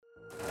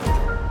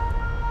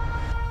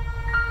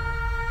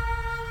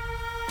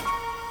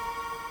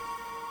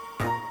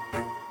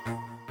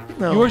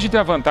E hoje tem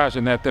a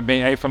vantagem, né,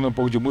 também, aí falando um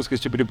pouco de música,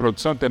 esse tipo de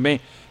produção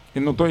também,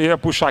 eu ia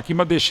puxar aqui,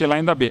 mas deixei lá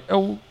ainda bem. É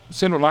o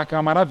celular que é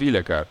uma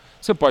maravilha, cara.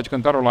 Você pode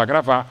cantarolar,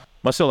 gravar.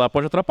 Mas celular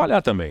pode atrapalhar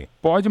também.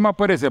 Pode, mas,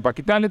 por exemplo,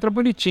 aqui tem uma letra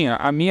bonitinha.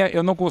 A minha,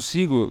 eu não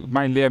consigo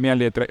mais ler a minha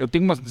letra. Eu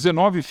tenho umas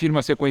 19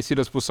 firmas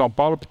reconhecidas por São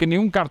Paulo, porque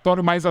nenhum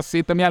cartório mais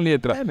aceita a minha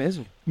letra. É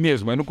mesmo?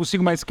 Mesmo, eu não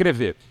consigo mais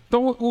escrever.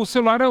 Então, o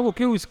celular é o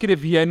que eu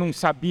escrevia e não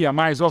sabia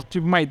mais, ó,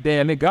 tive uma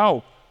ideia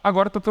legal,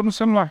 agora tá todo no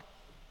celular.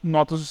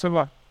 Notas do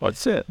celular. Pode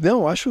ser.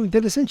 Não, acho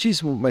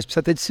interessantíssimo, mas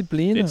precisa ter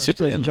disciplina. A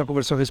gente já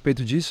conversou a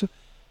respeito disso,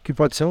 que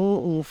pode ser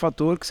um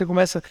fator que você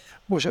começa...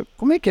 Poxa,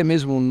 como é que é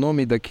mesmo o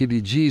nome daquele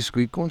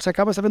disco? E quando você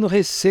acaba sabendo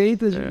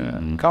receita de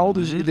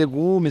caldos de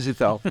legumes e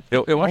tal.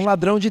 Eu acho um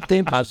ladrão de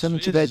tempo, se você não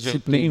tiver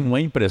disciplina. Eu tenho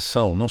uma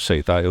impressão, não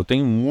sei, tá? Eu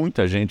tenho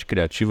muita gente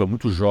criativa,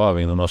 muito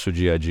jovem no nosso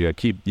dia a dia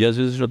aqui, e às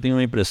vezes eu tenho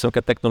uma impressão que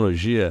a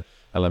tecnologia,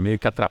 ela meio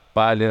que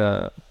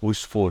atrapalha o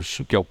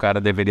esforço que o cara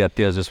deveria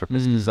ter, às vezes, para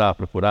pesquisar,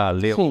 procurar,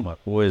 ler alguma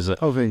coisa.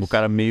 Talvez. O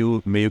cara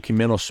meio que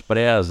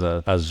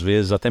menospreza, às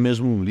vezes, até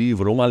mesmo um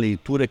livro ou uma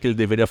leitura que ele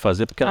deveria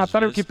fazer, porque às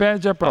vezes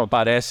Wikipédia,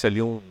 aparece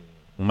ali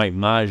uma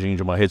imagem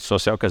de uma rede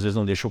social que às vezes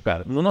não deixa o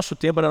cara. No nosso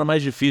tempo era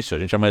mais difícil, a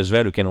gente é mais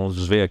velho, quem não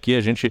nos vê aqui,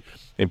 a gente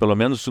tem pelo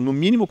menos, no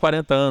mínimo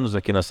 40 anos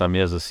aqui nessa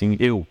mesa, assim,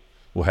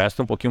 o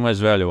resto é um pouquinho mais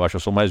velho, eu acho, eu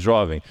sou mais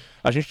jovem.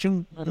 A gente tinha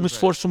um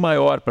esforço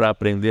maior para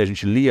aprender, a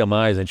gente lia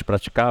mais, a gente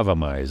praticava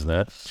mais,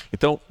 né?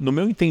 Então, no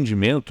meu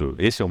entendimento,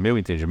 esse é o meu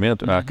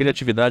entendimento, a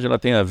criatividade ela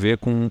tem a ver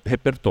com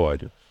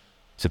repertório.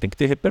 Você tem que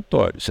ter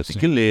repertório, você tem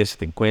que ler, você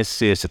tem que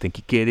conhecer, você tem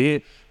que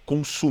querer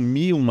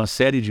consumir uma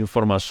série de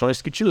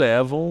informações que te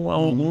levam a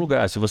algum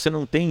lugar. Se você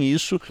não tem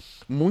isso,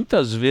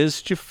 muitas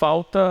vezes te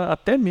falta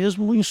até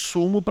mesmo o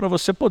insumo para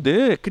você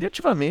poder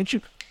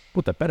criativamente...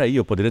 Puta, peraí,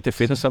 eu poderia ter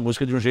feito essa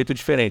música de um jeito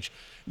diferente.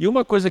 E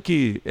uma coisa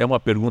que é uma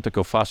pergunta que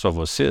eu faço a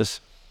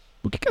vocês,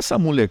 por que essa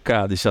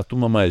molecada, essa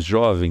turma mais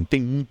jovem, tem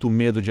muito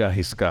medo de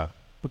arriscar?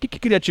 Por que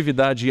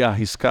criatividade e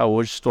arriscar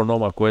hoje se tornou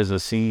uma coisa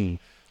assim,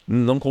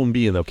 não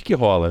combina? O que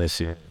rola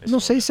nesse não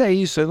sei se é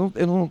isso,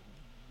 eu não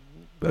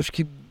acho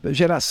que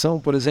geração,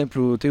 por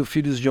exemplo, eu tenho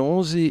filhos de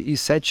 11 e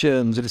 7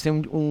 anos, eles têm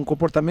um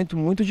comportamento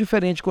muito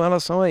diferente com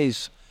relação a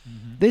isso.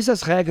 Desde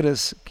as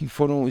regras que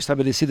foram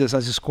estabelecidas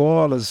nas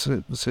escolas,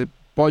 você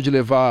pode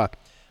levar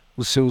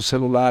o seu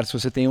celular se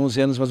você tem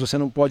 11 anos, mas você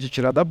não pode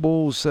tirar da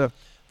bolsa.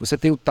 Você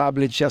tem o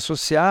tablet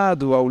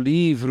associado ao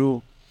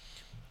livro.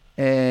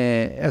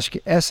 Acho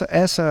que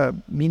essa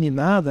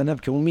meninada, né?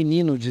 Porque um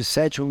menino de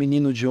 7 um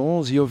menino de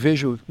 11, e eu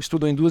vejo,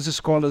 estudam em 2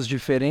 escolas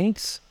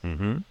diferentes,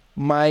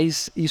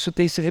 mas isso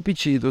tem se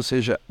repetido, ou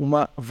seja,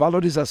 uma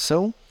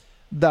valorização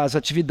das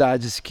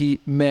atividades que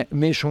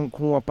mexam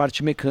com a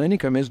parte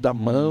mecânica mesmo, da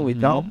mão e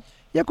tal.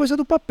 E a coisa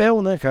do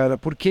papel, né, cara?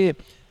 Porque...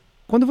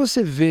 quando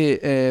você vê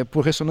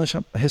por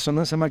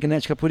ressonância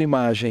magnética por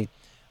imagem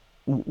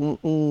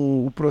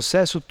o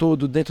processo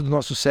todo dentro do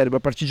nosso cérebro a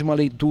partir de uma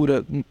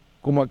leitura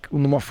como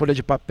numa folha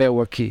de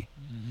papel aqui,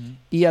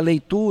 e a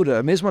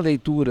mesma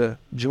leitura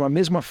de uma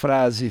mesma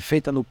frase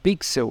feita no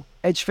pixel,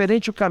 é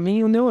diferente o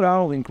caminho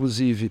neural,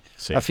 inclusive.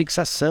 Sim. A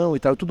fixação e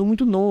tal, tudo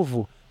muito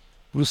novo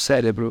para o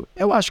cérebro.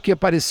 Eu acho que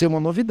apareceu uma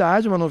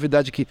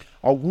novidade que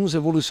alguns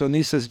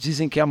evolucionistas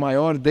dizem que é a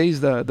maior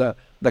desde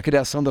da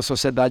criação da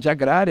sociedade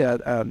agrária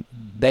há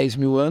 10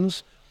 mil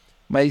anos,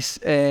 mas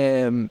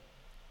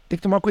tem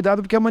que tomar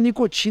cuidado porque é uma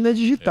nicotina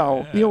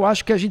digital. E eu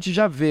acho que a gente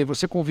já vê,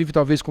 você convive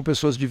talvez com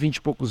pessoas de 20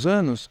 e poucos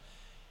anos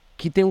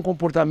que tem um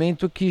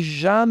comportamento que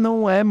já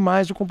não é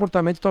mais o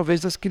comportamento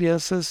talvez das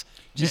crianças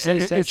de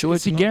 6, 7, 8,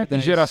 esse gap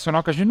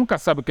geracional que a gente nunca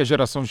sabe o que é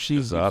geração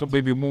X, Y,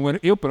 Baby Boomer.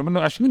 Eu, pelo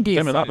menos, acho que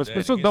ninguém sabe. As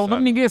pessoas dão o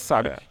nome, ninguém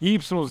sabe. Y,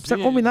 precisa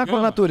combinar com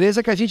a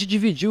natureza que a gente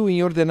dividiu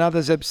em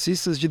ordenadas e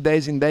abscissas de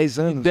 10 em 10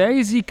 anos.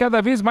 10 e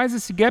cada vez mais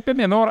esse gap é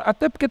menor,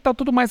 até porque está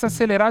tudo mais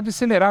acelerado,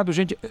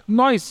 gente.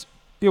 Nós,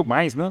 eu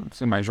mais, né?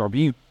 Você mais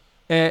jovinho,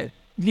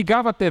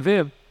 ligava a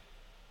TV...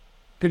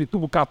 aquele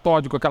tubo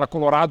catódico, aquela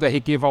colorado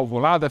RQ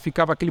valvulada,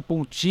 ficava aquele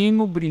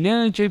pontinho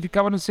brilhante, aí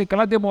ficava não sei o que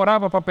lá,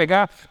 demorava para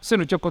pegar, você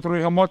não tinha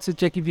controle remoto, você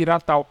tinha que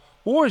virar tal.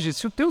 Hoje,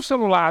 se o teu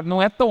celular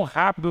não é tão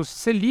rápido,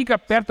 você liga,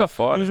 aperta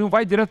fora, não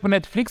vai direto pro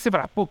Netflix, você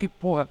fala, pô, que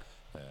porra.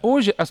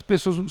 Hoje, as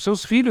pessoas, os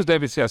seus filhos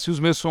devem ser assim, os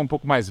meus são um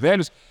pouco mais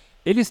velhos,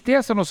 eles têm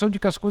essa noção de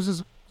que as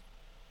coisas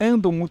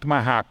andam muito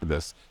mais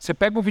rápidas. Você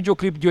pega um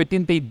videoclipe de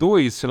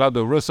 82, sei lá,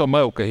 do Russell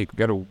Mulcahy,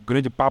 que era o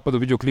grande papa do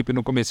videoclipe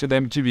no começo da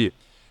MTV,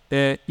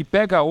 e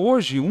pega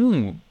hoje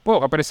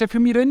aparecia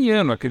filme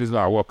iraniano, aqueles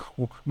lá,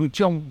 não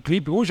tinha um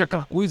clipe, hoje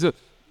aquela coisa,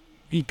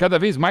 e cada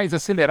vez mais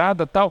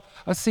acelerada tal,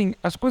 assim,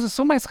 as coisas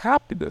são mais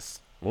rápidas.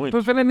 Muito.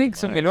 Então, falando nem que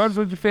são melhores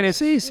ou diferentes.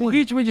 Sim. O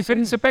ritmo é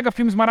diferente, você pega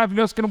filmes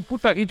maravilhosos que era um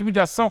puta ritmo de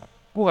ação,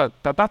 porra,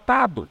 tá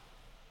datado.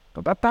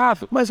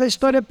 Mas a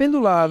história é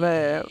pendular,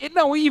 né?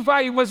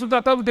 Mas o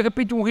datado, de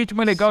repente, um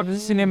ritmo legal de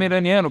cinema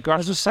iraniano, que eu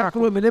acho.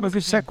 Eu me lembro que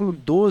o século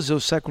XII ou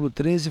século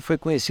XIII foi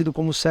conhecido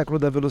como o século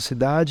da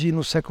velocidade e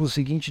no século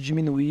seguinte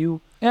diminuiu.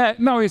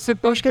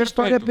 Eu acho que a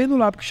história é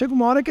pendular, porque chega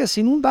uma hora que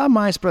assim, não dá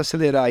mais para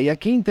acelerar, e a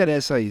quem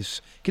interessa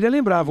isso? Queria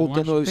lembrar,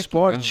 voltando ao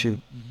esporte,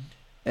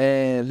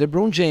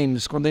 LeBron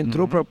James, quando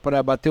entrou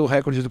para bater o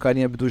recorde do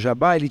Kareem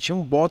Abdul-Jabbar, ele tinha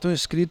um botão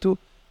escrito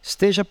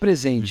esteja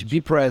presente,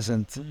 be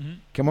present,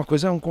 que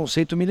é um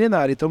conceito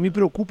milenário. Então me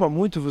preocupa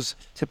muito,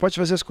 você pode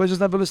fazer as coisas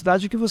na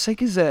velocidade que você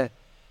quiser,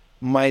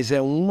 mas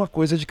é uma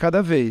coisa de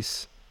cada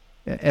vez.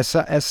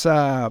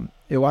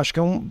 Eu acho que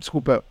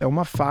é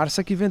uma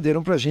farsa que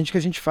venderam pra gente, que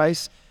a gente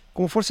faz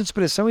com força de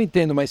expressão, eu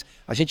entendo, mas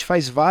a gente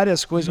faz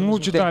várias coisas.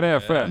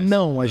 Multitarefa.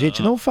 Não, a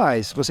gente não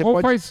faz.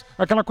 Faz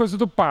aquela coisa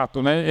do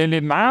pato, né?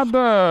 Ele nada,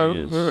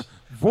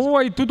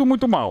 voa e tudo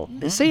muito mal.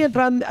 Sem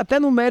entrar até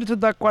no mérito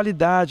da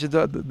qualidade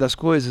das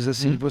coisas,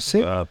 assim,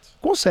 você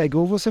consegue,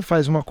 ou você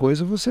faz uma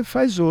coisa ou você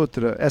faz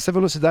outra. Essa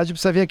velocidade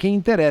precisa ver a quem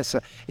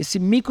interessa. Esse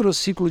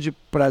microciclo de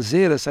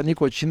prazer, essa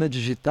nicotina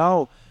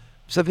digital,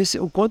 precisa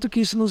ver o quanto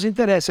que isso nos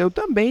interessa. Eu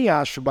também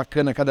acho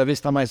bacana cada vez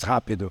estar mais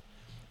rápido.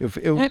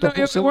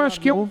 Eu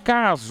acho que é um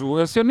caso,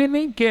 assim, eu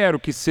nem quero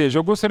que seja,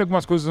 eu gostaria de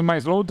algumas coisas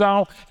mais low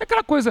down, é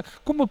aquela coisa,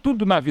 como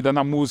tudo na vida,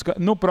 na música,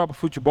 no próprio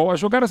futebol, as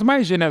jogadas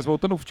mais geniais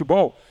voltando ao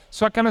futebol,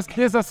 são aquelas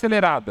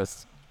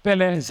desaceleradas,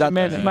 Pelé,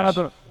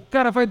 Maradona, o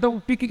cara vai dar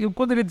um pique,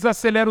 quando ele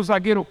desacelera o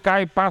zagueiro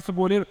cai, passa o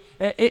goleiro,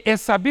 é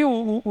saber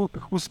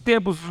os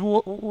tempos,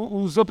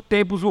 os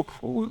up-tempos,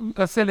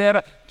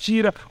 acelera,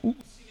 tira...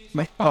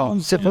 Mas,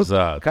 você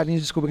falou,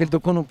 Carlinhos, desculpa, que ele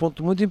tocou num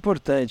ponto muito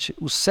importante.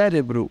 O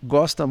cérebro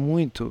gosta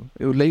muito,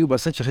 eu leio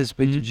bastante a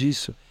respeito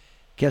disso,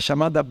 que é a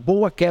chamada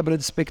boa quebra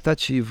de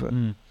expectativa.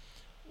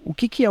 O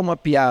que é uma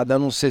piada? A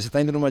não ser, você está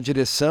indo numa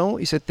direção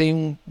e você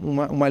tem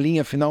uma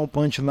linha final, um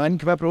punchline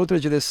que vai para outra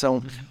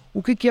direção.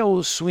 O que é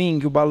o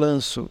swing, o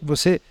balanço?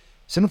 Você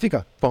não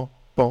fica pom,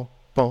 pom,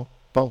 pom,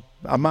 pom,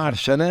 a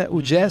marcha, né?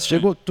 O jazz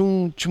chegou,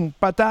 tum, tum,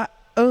 patá,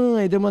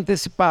 e deu uma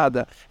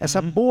antecipada.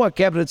 Essa boa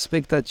quebra de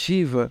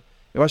expectativa,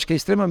 eu acho que é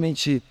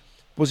extremamente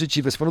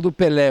positiva. Você falou do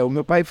Pelé. O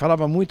meu pai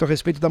falava muito a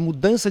respeito da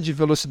mudança de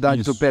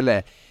velocidade do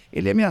Pelé.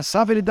 Ele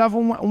ameaçava, ele dava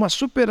uma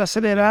super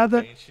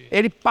acelerada,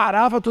 ele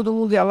parava, todo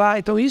mundo ia lá.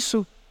 Então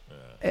isso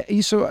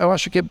eu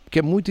acho que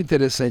é muito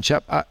interessante,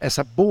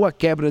 essa boa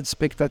quebra de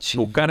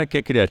expectativa. O cara que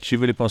é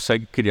criativo, ele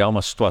consegue criar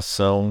uma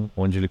situação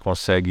onde ele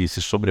consegue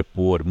se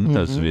sobrepor,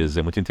 muitas vezes.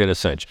 É muito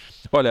interessante.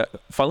 Olha,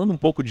 falando um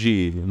pouco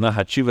de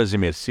narrativas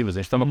imersivas, a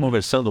gente estava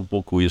conversando um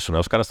pouco isso, né?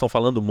 Os caras estão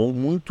falando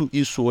muito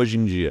isso hoje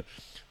em dia.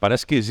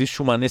 Parece que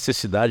existe uma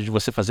necessidade de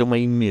você fazer uma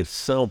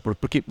imersão,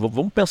 porque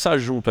vamos pensar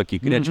junto aqui,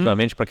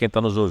 criativamente, para quem está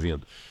nos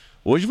ouvindo.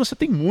 Hoje você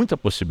tem muita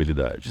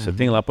possibilidade. Você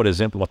tem lá, por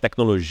exemplo, uma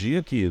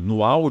tecnologia que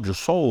no áudio,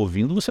 só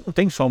ouvindo, você não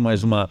tem só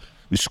mais uma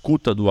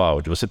escuta do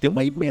áudio. Você tem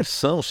uma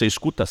imersão, você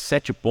escuta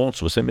 7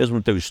 pontos. Você mesmo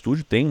no teu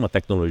estúdio tem uma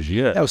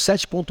tecnologia... o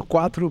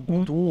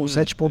 7.4.1, o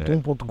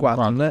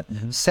 7.1.4, né?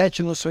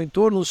 7 no seu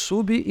entorno,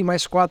 sub, e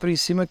mais 4 em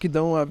cima que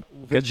dão a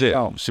vertical. Quer dizer,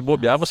 se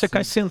bobear, você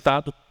cai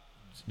sentado,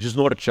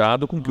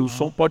 desnorteado com o que o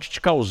som pode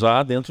te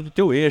causar dentro do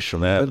teu eixo,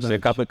 né? Verdade.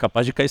 Você é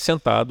capaz de cair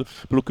sentado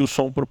pelo que o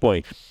som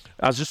propõe.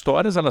 As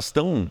histórias, elas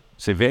estão...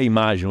 Você vê a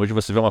imagem, hoje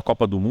você vê uma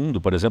Copa do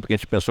Mundo, por exemplo, que a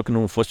gente pensou que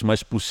não fosse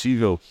mais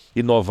possível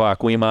inovar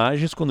com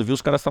imagens, quando viu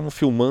os caras estavam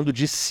filmando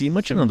de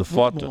cima, tirando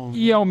foto.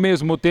 E ao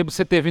mesmo tempo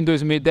você teve em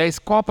 2010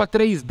 Copa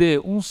 3D,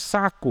 um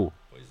saco.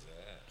 Pois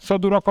é. Só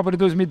durou a Copa de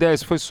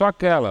 2010, foi só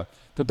aquela.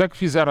 Tanto é que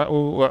fizeram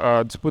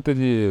a disputa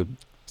de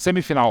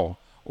semifinal,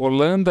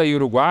 Holanda e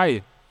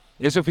Uruguai.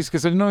 Esse eu fiz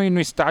questão de não ir no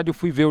estádio,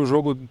 fui ver o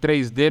jogo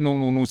 3D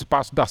no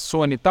espaço da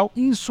Sony e tal,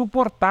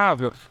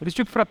 insuportável. Eles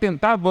tinham que, para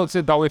tentar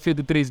você dar o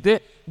efeito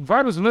 3D,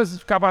 vários lances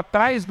ficavam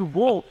atrás do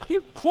gol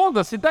e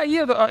foda-se, daí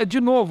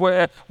de novo,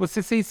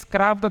 você ser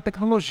escravo da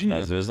tecnologia.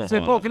 Às vezes não você,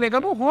 rola. Pô, que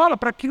legal, não rola,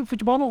 para aqui o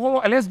futebol não rolou.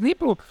 Aliás, nem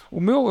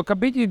eu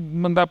acabei de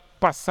mandar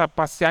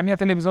passear minha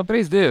televisão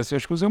 3D, eu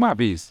acho que usei uma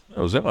vez.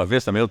 Eu usei uma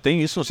vez também, eu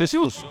tenho isso, não sei se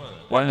funciona.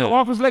 O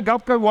óculos legal,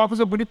 porque o óculos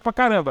é bonito pra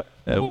caramba.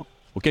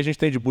 O que a gente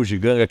tem de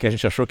bugiganga que a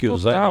gente achou que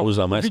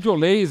usa mais. Vídeo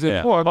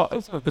laser,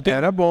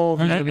 Era bom.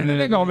 Era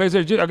legal, o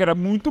laser era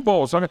muito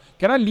bom, só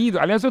que era lindo.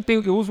 Aliás,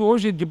 eu uso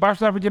hoje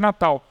debaixo da árvore de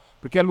Natal,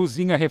 porque a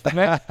luzinha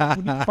reflete,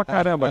 bonito pra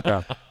caramba,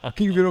 cara.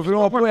 Que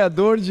virou um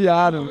apoiador de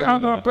árvore.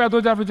 Um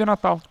apoiador de árvore de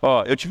Natal.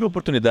 Eu tive a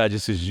oportunidade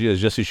esses dias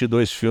de assistir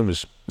 2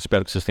 filmes,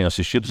 espero que vocês tenham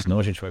assistido, senão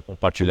a gente vai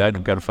compartilhar e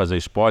não quero fazer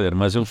spoiler,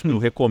 mas eu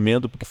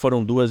recomendo porque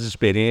foram 2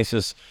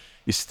 experiências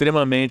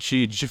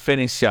extremamente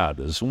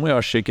diferenciadas. Uma eu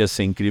achei que ia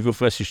ser incrível,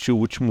 foi assistir o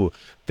último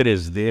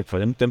 3D,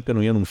 fazia muito tempo que eu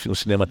não ia num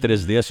cinema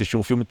 3D, assisti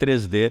um filme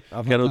 3D,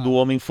 que era o do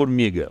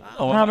Homem-Formiga.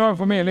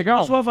 Homem-Formiga, legal.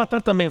 Mas o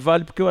Avatar também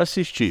vale porque eu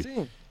assisti.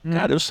 Sim.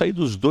 Cara, eu saí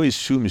dos 2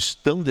 filmes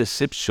tão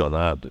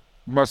decepcionado.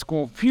 Mas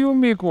com o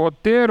filme, com o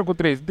roteiro, com o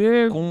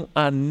 3D... Com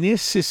a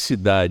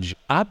necessidade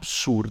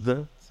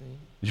absurda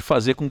de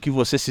fazer com que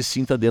você se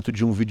sinta dentro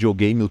de um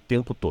videogame o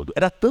tempo todo.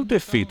 Era tanto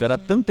efeito, era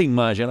tanta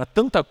imagem, era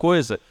tanta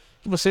coisa...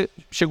 que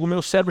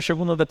meu cérebro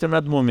chegou num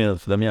determinado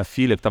momento da minha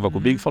filha que estava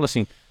comigo e falou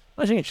assim,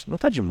 mas gente, não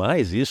está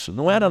demais isso?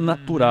 Não era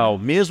natural,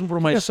 mesmo por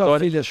uma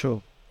história... O que a sua filha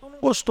achou? Ela não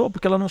gostou,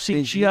 porque ela não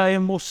sentia a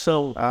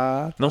emoção.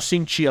 Não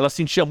sentia, ela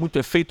sentia muito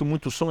efeito,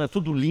 muito som, é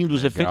tudo lindo,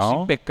 os efeitos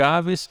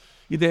impecáveis,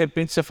 e de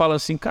repente você fala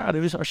assim, cara,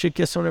 eu achei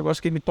que ia ser um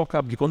negócio que ia me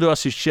tocar, porque quando eu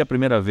assisti a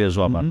primeira vez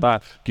o Avatar,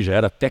 que já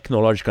era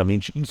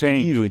tecnologicamente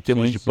incrível em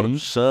termos de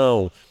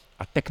produção,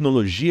 a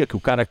tecnologia que o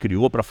cara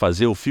criou para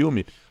fazer o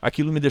filme,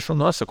 aquilo me deixou,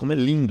 nossa, como é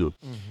lindo.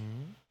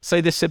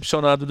 Saí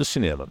decepcionado do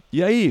cinema.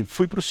 E aí,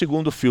 fui pro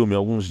segundo filme,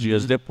 alguns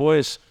dias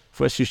depois,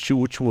 fui assistir o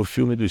último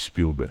filme do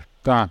Spielberg.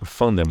 Tá.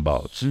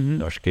 Thunderbolts.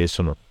 Eu acho que é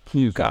esse o nome.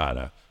 Isso.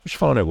 Cara, deixa eu te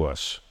falar um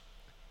negócio.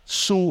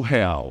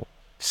 Surreal.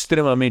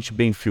 Extremamente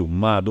bem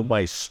filmado,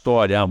 uma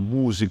história, a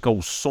música,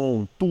 o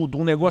som, tudo.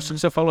 Um negócio que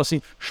você falou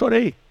assim,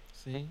 chorei.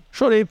 Sim.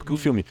 Chorei, porque o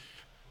filme...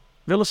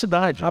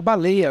 Velocidade. A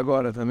Baleia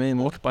agora também,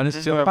 né?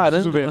 Parece ser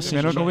Parando,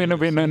 parando. não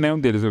vi nenhum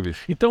deles, eu vi.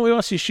 Então eu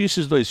assisti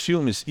esses dois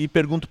filmes e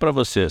pergunto para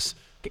vocês,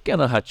 o que é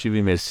narrativa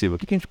imersiva? O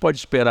que a gente pode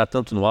esperar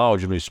tanto no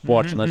áudio, no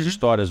esporte, nas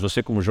histórias,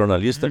 você como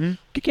jornalista? O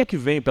que é que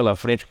vem pela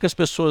frente? O que as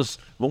pessoas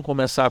vão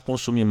começar a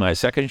consumir mais?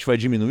 Será que a gente vai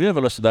diminuir a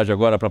velocidade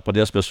agora para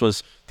poder as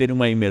pessoas terem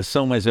uma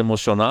imersão mais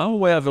emocional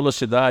ou é a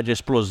velocidade, a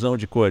explosão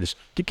de cores? O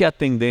que é a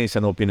tendência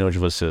na opinião de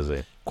vocês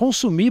aí?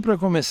 Consumir, para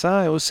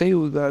começar, eu sei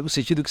o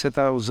sentido que você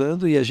está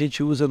usando e a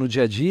gente usa no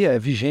dia a dia, é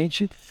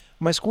vigente,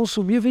 mas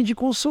consumir vem de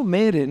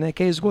consumere, né?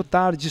 Que é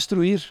esgotar,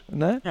 destruir,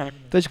 né?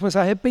 Então a gente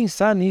começar a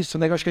repensar nisso,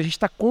 né? Eu acho que a gente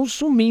está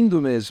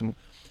consumindo mesmo.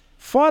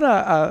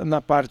 Fora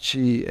na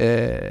parte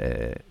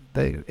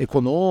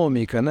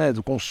econômica, né?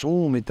 Do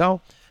consumo e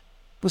tal,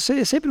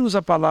 você sempre usa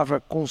a palavra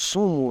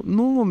consumo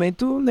num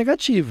momento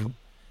negativo.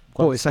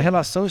 Pô, essa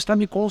relação está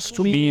me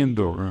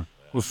consumindo.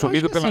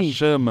 Consumido pelas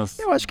chamas.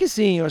 Eu acho que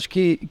sim, eu acho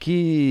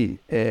que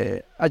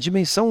a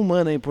dimensão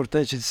humana é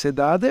importante de ser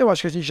dada. Eu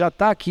acho que a gente já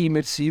está aqui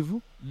imersivo.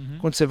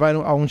 Quando você vai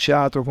a um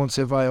teatro ou quando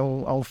você vai a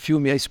um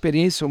filme, a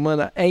experiência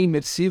humana é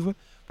imersiva.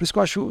 Por isso que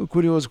eu acho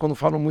curioso quando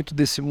falam muito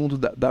desse mundo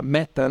da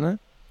meta, né?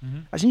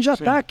 A gente já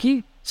está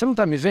aqui. Você não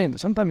está me vendo?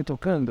 Você não está me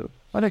tocando?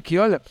 Olha aqui,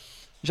 olha.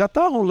 Já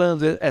está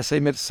rolando essa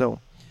imersão.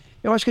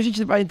 Eu acho que a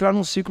gente vai entrar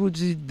num ciclo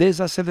de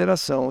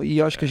desaceleração. E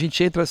eu acho que a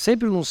gente entra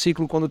sempre num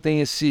ciclo quando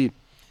tem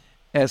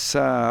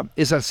essa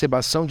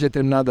exacerbação de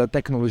determinada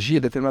tecnologia,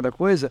 determinada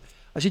coisa,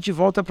 a gente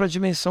volta para a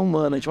dimensão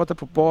humana, a gente volta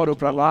para o poro,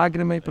 para a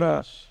lágrima e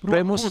para a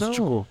emoção.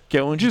 Acústico, que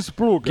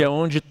é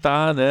onde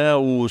está, né,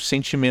 o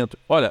sentimento.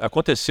 Olha,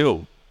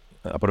 aconteceu,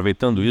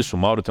 aproveitando isso, o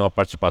Mauro tem uma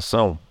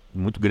participação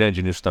muito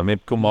grande nisso também,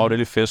 porque o Mauro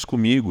ele fez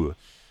comigo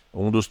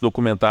um dos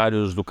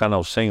documentários do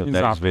Canal 100, o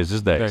 10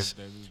 vezes 10.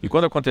 E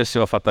quando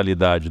aconteceu a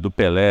fatalidade do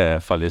Pelé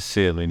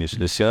falecer no início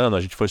desse ano,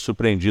 a gente foi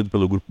surpreendido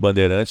pelo Grupo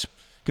Bandeirantes,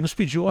 que nos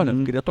pediu, olha,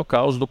 eu queria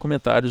tocar os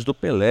documentários do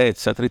Pelé,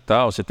 etc e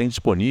tal, você tem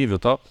disponível e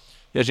tal.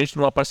 E a gente,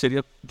 numa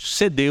parceria,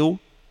 cedeu,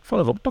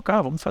 falou, vamos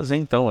tocar, vamos fazer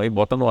então, aí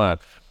bota no ar.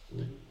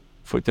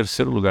 Foi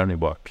terceiro lugar no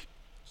Ibope,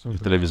 de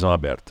televisão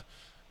aberta.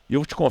 E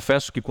eu te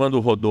confesso que quando o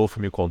Rodolfo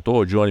me contou,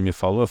 o Johnny me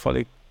falou, eu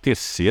falei,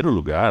 terceiro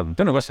lugar? Não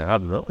tem negócio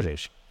errado não,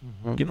 gente.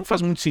 Que não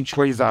faz muito sentido.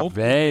 Coisa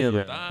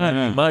velha.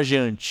 Imagem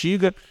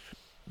antiga.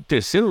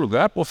 Terceiro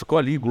lugar, pô, ficou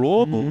ali,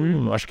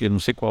 Globo, acho que não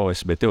sei qual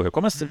SBT, eu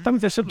recomendo, mas estava em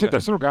terceiro lugar.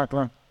 Terceiro lugar,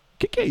 claro.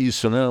 O que é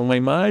isso, né? Uma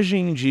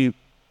imagem de...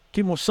 Que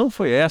emoção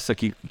foi essa?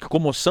 Que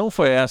comoção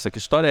foi essa? Que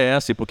história é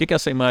essa? E por que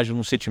essa imagem,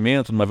 num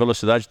sentimento, numa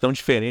velocidade tão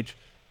diferente,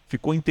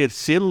 ficou em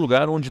terceiro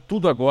lugar, onde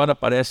tudo agora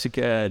parece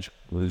que é de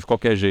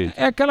qualquer jeito?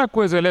 É aquela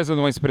coisa, aliás,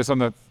 uma expressão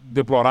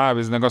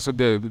deplorável, esse negócio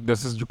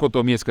dessas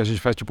dicotomias que a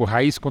gente faz, tipo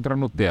raiz contra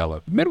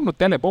Nutella. Primeiro,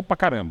 Nutella é bom pra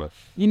caramba.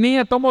 E nem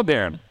é tão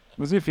moderno.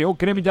 Mas enfim, o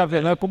creme de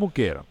avelã como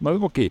queira.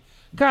 Mas ok.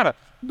 Cara,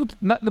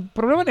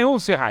 problema nenhum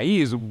ser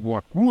raiz, o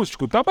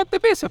acústico e tal, mas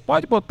também você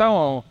pode botar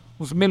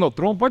uns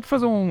Melotron, pode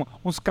fazer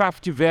uns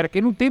Kraftwerk,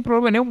 aí não tem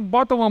problema nenhum,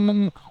 bota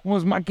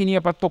umas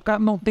maquininhas para tocar,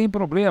 não tem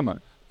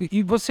problema.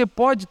 E você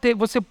pode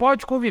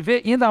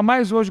conviver, ainda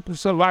mais hoje com o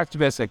celular que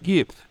estivesse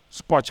aqui,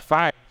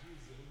 Spotify,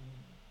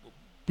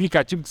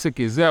 aplicativo que você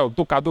quiser, o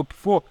tocador que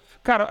for.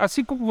 Cara,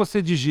 assim como você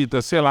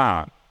digita, sei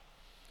lá,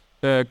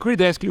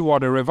 Creedence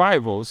Clearwater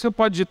Revival, você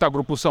pode digitar o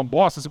grupo São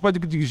Bosta, você pode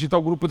digitar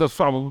o grupo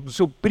do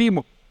seu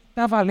primo,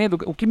 tá valendo.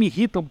 O que me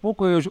irrita um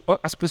pouco é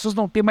as pessoas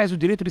não têm mais o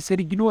direito de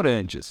serem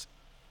ignorantes.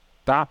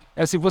 Tá?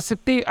 É assim, você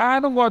tem...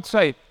 não gosto disso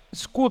aí.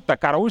 Escuta,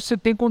 cara, hoje você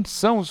tem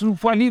condição. Se não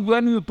for ali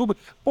no YouTube...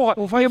 Porra,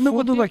 ou vai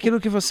fundo naquilo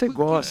que você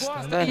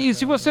gosta. Né? E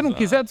se você não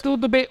quiser,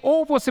 tudo bem.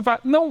 Ou você fala,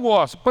 não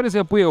gosto. Por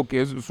exemplo, eu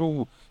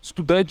sou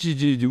estudante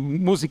de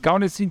musical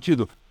nesse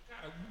sentido.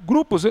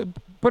 Grupos...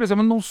 Por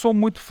exemplo, eu não sou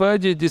muito fã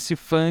desse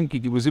funk,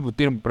 que inclusive o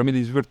termo para mim é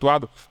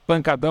desvirtuado,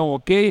 pancadão,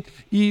 ok,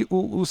 e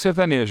o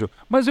sertanejo.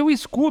 Mas eu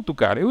escuto,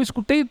 cara, eu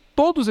escutei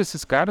todos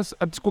esses caras,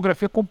 a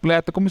discografia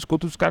completa, como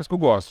escuto os caras que eu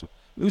gosto.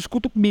 Eu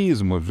escuto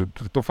mesmo,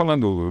 estou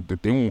falando,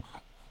 tem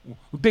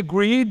o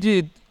degree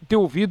de ter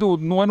ouvido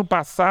no ano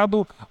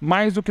passado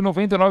mais do que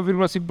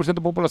 99,5%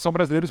 da população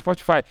brasileira do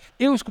Spotify.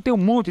 Eu escutei um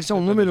monte. Isso é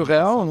um número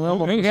real? Não é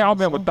uma real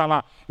mesmo, tá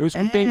lá. Eu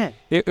escutei,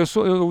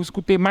 eu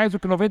escutei mais do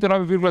que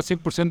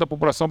 99,5% da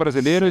população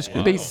brasileira, eu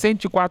escutei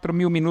 104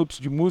 mil minutos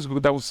de música,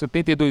 dá uns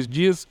 72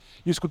 dias,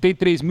 e escutei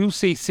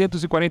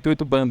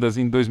 3.648 bandas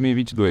em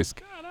 2022.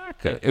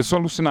 Caraca, eu sou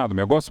alucinado,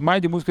 eu gosto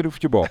mais de música do que de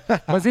futebol.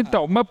 Mas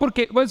então, por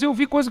quê? Mas eu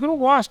vi coisas que eu não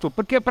gosto,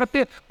 porque para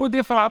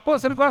poder falar, pô,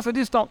 você não gosta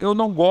disso? Não, eu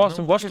não gosto,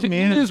 não gosto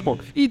mesmo.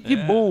 E de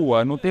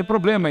boa, não tem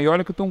problema, e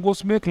olha que eu tenho um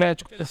gosto meio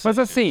eclético. Mas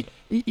assim,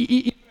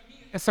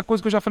 essa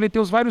coisa que eu já falei,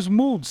 tem os vários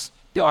moods.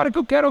 Tem hora que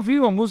eu quero ouvir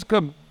uma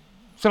música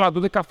sei lá,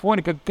 do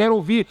Decafônica, quero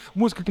ouvir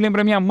música que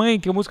lembra minha mãe,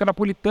 que é música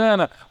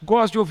napolitana,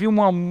 gosto de ouvir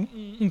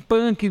um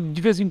punk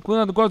de vez em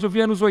quando, gosto de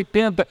ouvir anos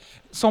 80.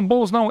 São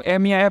bons? Não, é a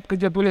minha época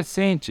de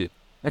adolescente.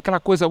 É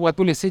aquela coisa, o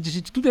adolescente,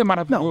 gente, tudo é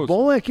maravilhoso. Não,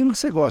 bom é aquilo que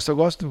você gosta. Eu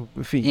gosto,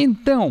 enfim.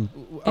 Então,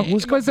 a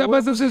música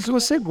mas às vezes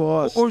você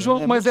gosta. Ô, João,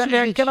 né? mas Muito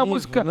é aquela subjetivo,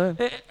 música. né?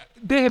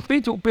 De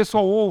repente o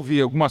pessoal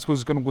ouve algumas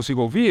coisas que eu não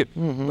consigo ouvir,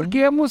 porque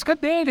é a música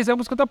deles, é a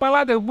música da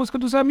balada, é a música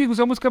dos amigos,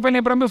 é a música que vai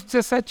lembrar meus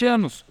 17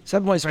 anos.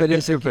 Sabe uma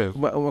experiência,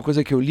 uma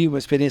coisa que eu li, uma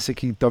experiência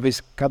que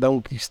talvez cada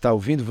um que está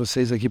ouvindo,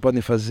 vocês aqui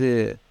podem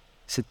fazer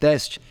esse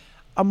teste.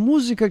 A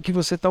música que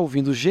você está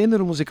ouvindo, o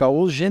gênero musical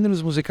ou os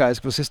gêneros musicais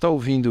que você está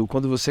ouvindo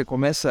quando você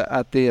começa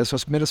a ter as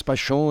suas primeiras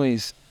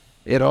paixões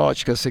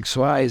eróticas,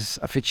 sexuais,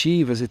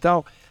 afetivas e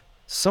tal,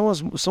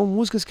 são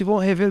músicas que vão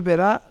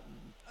reverberar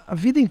a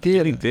vida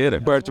inteira.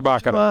 Burt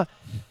Bacharach.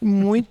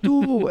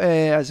 Muito,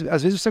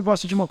 às vezes você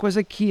gosta de uma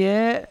coisa que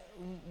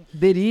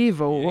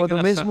deriva ou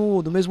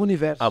do mesmo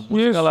universo. A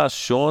música ela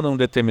aciona um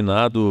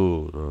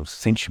determinado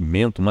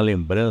sentimento, uma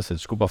lembrança,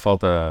 desculpa a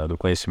falta do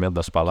conhecimento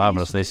das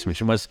palavras nesse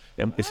sentido, mas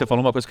você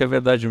falou uma coisa que é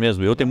verdade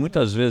mesmo. Eu tenho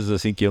muitas vezes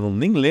assim que eu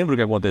nem lembro o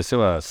que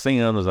aconteceu há 100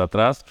 anos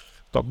atrás,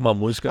 toco uma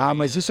música...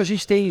 mas isso a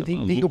gente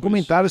tem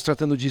documentários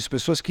tratando disso,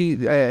 pessoas que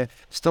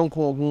estão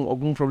com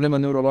algum problema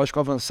neurológico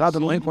avançado,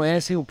 não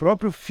reconhecem o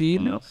próprio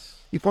filho,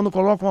 e quando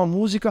colocam a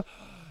música...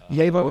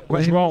 E aí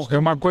João, é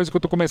uma coisa que eu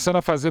estou começando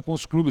a fazer com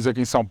os clubes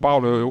aqui em São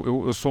Paulo.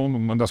 Eu sou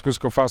uma das coisas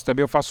que eu faço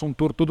também. Eu faço um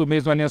tour todo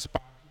mês no Allianz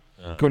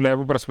Parque, que eu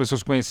levo para as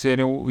pessoas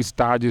conhecerem o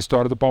estádio e a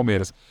história do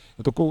Palmeiras.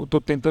 Eu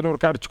estou tentando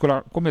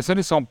articular, começando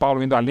em São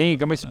Paulo, indo além,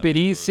 que é uma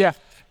experiência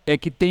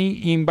que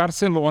tem em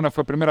Barcelona.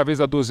 Foi a primeira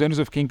vez há 12 anos,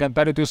 eu fiquei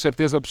encantado, eu tenho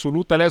certeza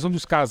absoluta. Aliás, um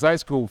dos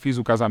casais que eu fiz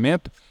o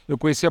casamento, eu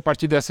conheci a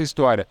partir dessa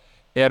história.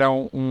 Era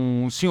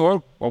um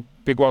senhor,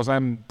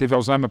 teve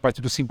Alzheimer a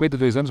partir dos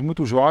 52 anos,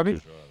 muito jovem.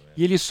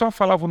 E ele só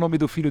falava o nome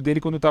do filho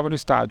dele quando estava no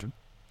estádio.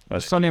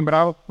 Só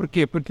lembrava, por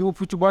quê? Porque o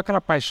futebol é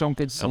aquela paixão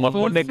que é de É uma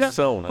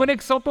conexão, né?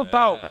 Conexão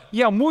total.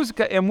 E a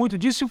música é muito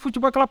disso, e o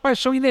futebol é aquela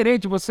paixão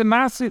inerente. Você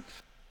nasce,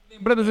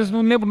 lembrando, às vezes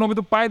não lembra o nome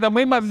do pai, da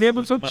mãe, mas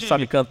lembra do seu time.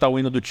 Sabe cantar o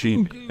hino do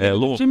time. É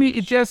louco. Time,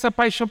 e ter essa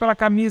paixão pela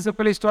camisa,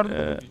 pela história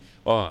do time.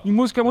 E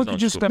música é muito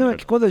disso também. Não, é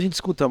que quando a gente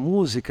escuta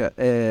música,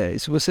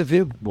 se você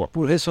vê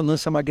por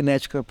ressonância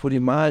magnética, por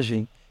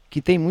imagem,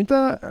 que tem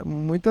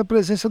muita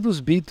presença dos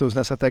Beatles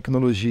nessa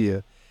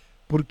tecnologia.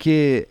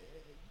 Porque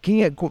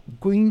quem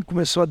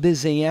começou a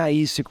desenhar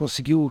isso e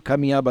conseguiu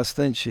caminhar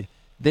bastante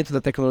dentro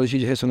da tecnologia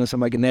de ressonância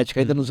magnética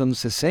ainda nos anos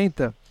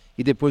 60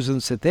 e depois dos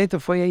anos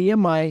 70 foi a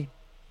EMI,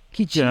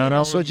 que tinha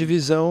na sua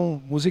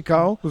divisão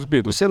musical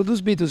o selo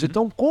dos Beatles.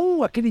 Então,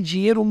 com aquele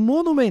dinheiro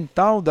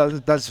monumental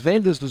das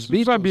vendas dos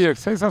Beatles, sabia,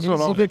 sensacional.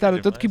 Eles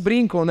inventaram, tanto que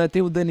brincam, né?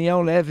 Tem o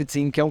Daniel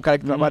Levitin, que é um cara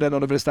que trabalha na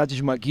Universidade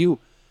de McGill,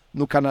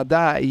 no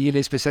Canadá, e ele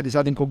é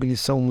especializado em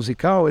cognição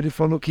musical. Ele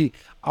falou que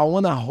I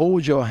wanna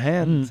hold your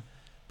hand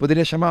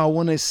poderia chamar I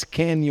wanna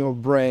scan your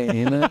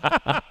brain, né?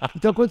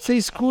 Então, quando você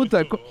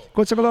escuta,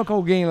 quando você coloca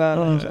alguém lá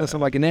na ressonância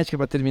magnética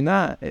para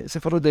terminar, você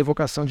falou da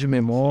evocação de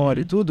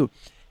memória e tudo,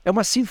 é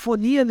uma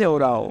sinfonia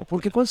neural,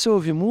 porque quando você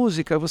ouve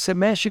música, você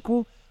mexe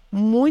com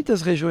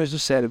muitas regiões do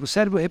cérebro. O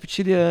cérebro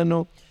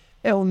reptiliano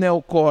é o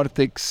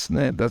neocórtex,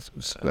 né?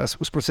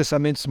 Os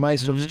processamentos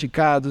mais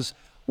sofisticados,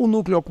 o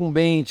núcleo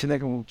accumbente, né?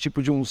 Que é um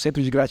tipo de um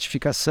centro de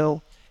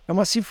gratificação. É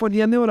uma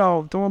sinfonia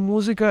neural. Então a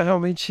música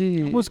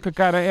realmente... A música,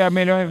 cara, é a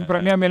melhor,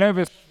 pra mim, a melhor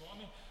investição.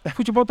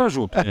 Futebol tá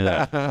junto.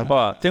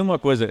 Ó, tem uma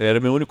coisa, era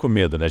meu único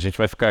medo, né? A gente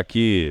vai ficar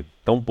aqui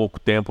tão pouco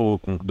tempo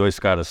com dois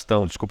caras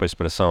tão, desculpa a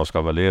expressão, os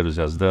cavaleiros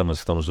e as damas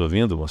que estão nos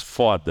ouvindo, mas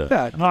foda.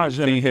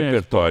 Tem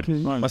repertório.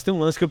 Mas tem um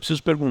lance que eu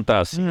preciso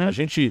perguntar, assim. A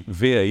gente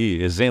vê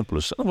aí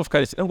exemplos, eu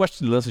não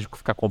gosto de lance de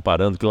ficar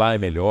comparando que lá é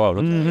melhor,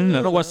 eu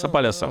não gosto dessa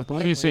palhação.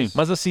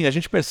 Mas assim, a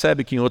gente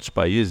percebe que em outros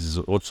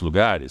países, outros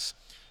lugares,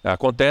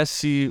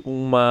 acontece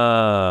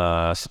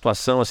uma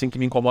situação assim que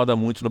me incomoda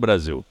muito no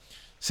Brasil.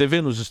 Você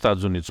vê nos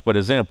Estados Unidos, por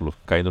exemplo,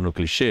 caindo no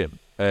clichê,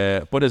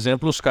 por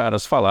exemplo, os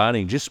caras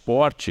falarem de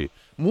esporte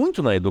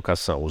muito na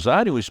educação,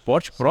 usarem o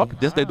esporte próprio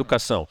dentro da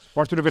educação.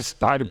 Esporte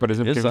universitário, por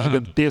exemplo, que é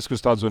gigantesco nos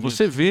Estados Unidos.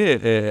 Você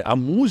vê a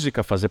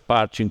música fazer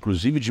parte,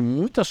 inclusive, de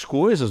muitas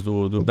coisas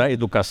da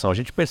educação. A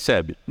gente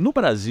percebe. No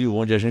Brasil,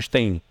 onde a gente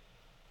tem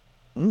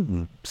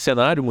um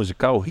cenário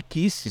musical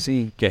riquíssimo,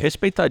 Sim. que é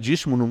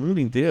respeitadíssimo no mundo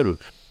inteiro,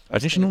 a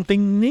gente não tem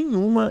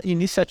nenhuma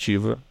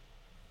iniciativa,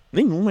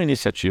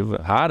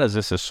 raras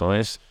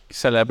exceções, que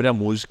celebre a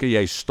música e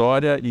a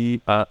história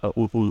e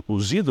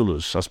os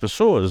ídolos, as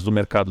pessoas do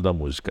mercado da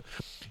música.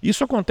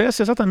 Isso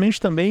acontece exatamente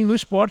também no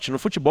esporte, no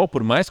futebol.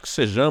 Por mais que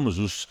sejamos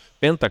os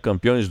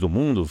pentacampeões do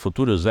mundo,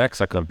 futuros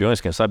hexacampeões,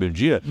 quem sabe um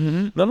dia,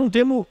 nós não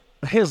temos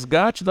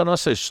resgate da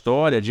nossa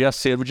história de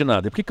acervo de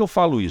nada. E por que eu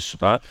falo isso,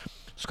 tá?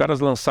 Os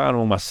caras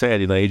lançaram uma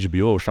série na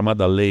HBO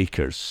chamada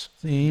Lakers.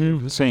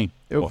 Sim.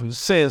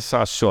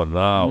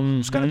 Sensacional.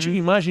 Os caras tinham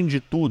imagem de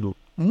tudo.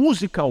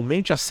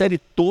 Musicalmente, a série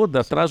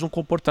toda traz um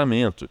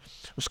comportamento.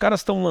 Os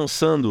caras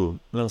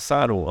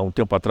lançaram há um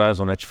tempo atrás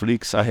no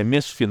Netflix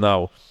Arremesso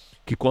Final,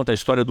 que conta a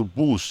história do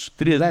Bulls.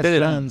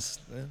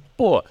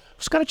 Pô,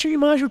 Os caras tinham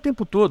imagem o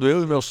tempo todo.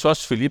 Eu e meu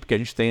sócio Felipe, que a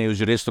gente tem aí os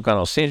direitos do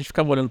Canal 100, a gente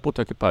ficava olhando,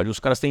 puta que pariu, os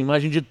caras têm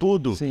imagem de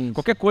tudo. Sim.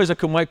 Qualquer coisa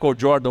que o Michael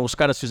Jordan, os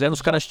caras fizeram,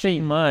 os caras têm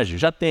imagem,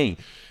 já tem.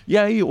 E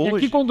aí hoje... E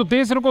aqui quando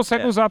tem, você não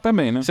consegue usar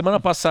também, né? Semana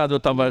passada eu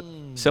estava...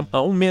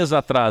 Há um mês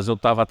atrás eu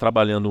estava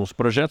trabalhando uns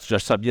projetos, já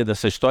sabia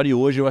dessa história, e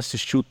hoje eu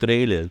assisti o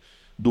trailer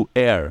do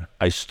Air,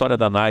 a história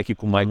da Nike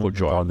com o Michael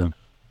Jordan.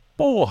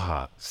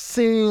 Porra,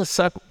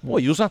 sensacional.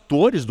 E os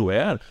atores do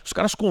Air, os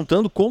caras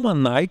contando como a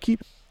Nike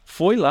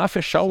foi lá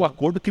fechar o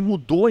acordo que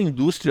mudou a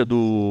indústria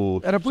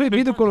do... Era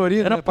proibido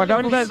colorido, Era né?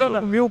 Pagava proibido.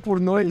 10 mil por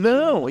noite.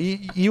 Não,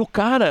 e o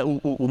cara,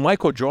 o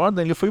Michael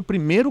Jordan, ele foi o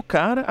primeiro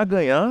cara a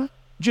ganhar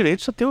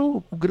direitos a ter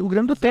o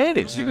grande do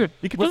tênis.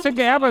 E que você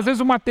ganhava, às vezes,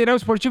 o material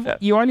esportivo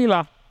e olhe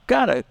lá.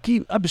 Cara,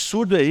 que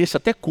absurdo é esse?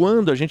 Até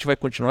quando a gente vai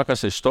continuar com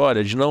essa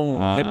história de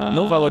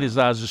não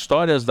valorizar as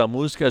histórias da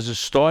música, as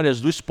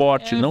histórias do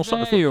esporte? Não só.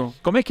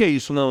 Como é que é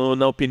isso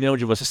na opinião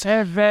de vocês?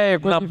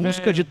 Na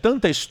busca de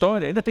tanta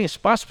história, ainda tem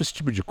espaço para esse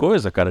tipo de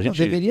coisa, cara? A gente...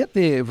 Deveria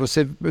ter.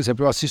 Você, por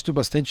exemplo, eu assisto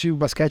bastante o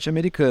basquete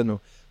americano.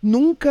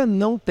 Nunca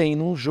não tem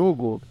num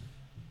jogo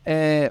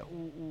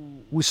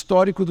o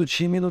histórico do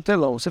time no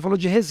telão. Você falou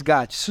de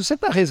resgate. Se você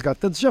está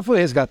resgatando, você já foi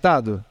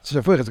resgatado? Você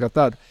já foi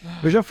resgatado?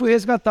 Eu já fui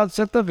resgatado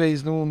certa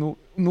vez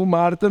no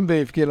mar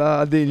também. Fiquei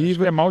lá à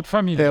deriva. É mal de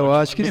família. Eu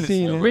acho que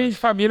sim, né? Bem de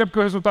família, porque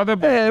o resultado é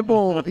bom. É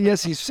bom. E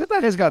assim, se você está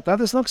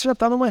resgatado, é sinal que você já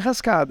está numa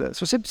enrascada.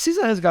 Se você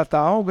precisa resgatar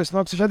algo, é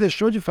sinal que você já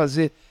deixou de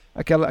fazer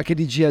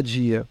aquele dia a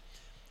dia.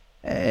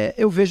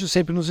 Eu vejo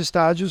sempre nos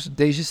estádios,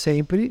 desde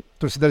sempre, a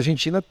torcida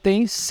argentina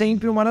tem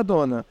sempre o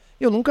Maradona.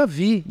 Eu nunca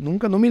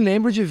não me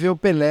lembro de ver o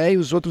Pelé e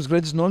os outros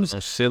grandes nomes.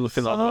 Um selo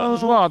final do ano.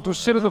 João, a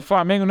torcida do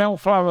Flamengo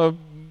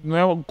não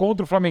é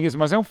contra o flamenguismo,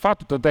 mas é um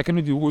fato. Tanto é que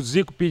o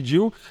Zico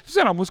pediu,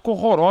 fizeram uma música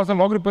horrorosa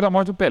logo depois da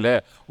morte do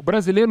Pelé. O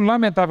brasileiro,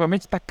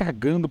 lamentavelmente, está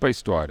cagando para a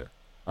história.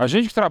 A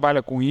gente que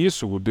trabalha com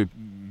isso,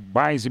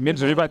 mais e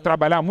menos, a gente vai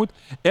trabalhar muito,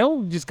 é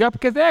um desgaste,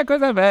 porque é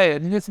coisa velha,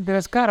 ninguém se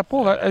interessa. Cara,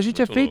 porra, a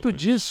gente é feito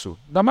disso.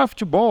 Dá mais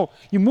futebol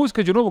e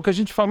música de novo, o que a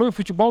gente falou em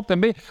futebol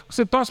também.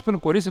 Você torce pelo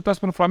Corinthians, você torce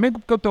pelo Flamengo,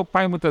 porque o teu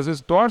pai muitas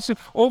vezes torce,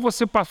 ou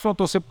você passou a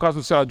torcer por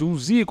causa, sei lá, de um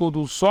Zico, ou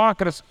do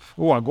Sócrates,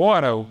 ou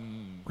agora, o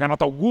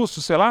Renato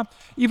Augusto, sei lá,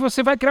 e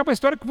você vai criar uma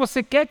história que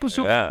você quer que o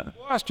seu filho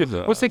goste.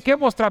 Você quer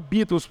mostrar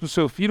Beatles pro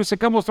seu filho, você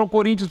quer mostrar o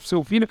Corinthians pro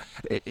seu filho,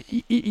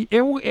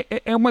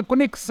 é uma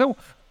conexão.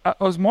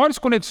 As maiores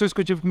conexões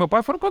que eu tive com meu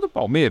pai foram com a do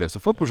Palmeiras.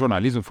 Foi pro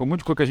jornalismo, foi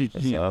muito coisa que a gente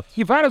tinha.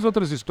 E várias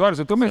outras histórias.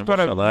 Eu tenho uma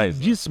história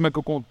lindíssima que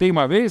eu contei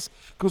uma vez,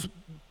 que os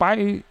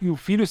pai e o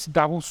filho se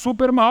davam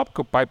super mal,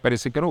 porque o pai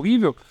parecia que era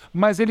horrível,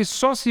 mas eles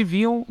só se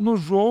viam no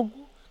jogo,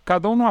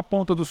 cada um numa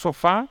ponta do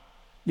sofá,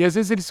 e às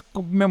vezes eles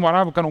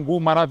comemoravam que era um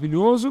gol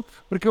maravilhoso,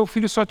 porque o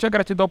filho só tinha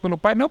gratidão pelo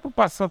pai, não por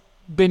passar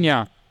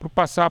DNA, por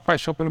passar a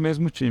paixão pelo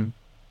mesmo time.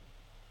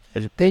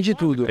 Tem de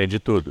tudo. Tem de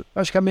tudo.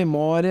 Acho que a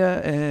memória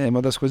é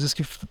uma das coisas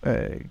que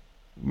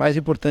mais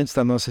importantes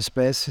da nossa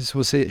espécie. Se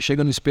você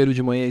chega no espelho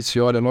de manhã e se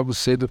olha logo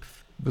cedo,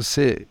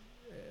 você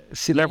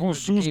se leva um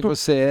susto. Quem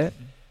você é.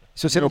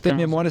 Se você não tem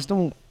memória, você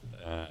toma um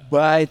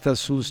baita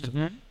susto.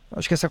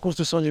 Acho que essa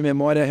construção de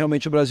memória,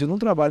 realmente o Brasil não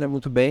trabalha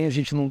muito bem, a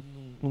gente não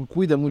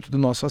cuida muito do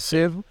nosso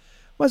acervo.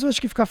 Mas eu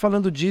acho que ficar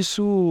falando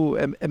disso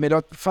é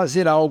melhor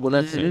fazer algo,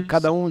 né?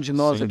 Cada um de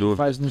nós aqui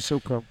faz no seu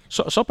campo.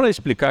 Só para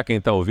explicar quem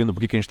está ouvindo por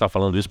que a gente está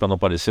falando isso, para não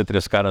parecer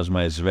três caras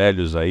mais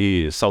velhos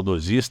aí,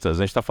 saudosistas,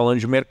 a gente está falando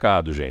de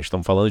mercado, gente.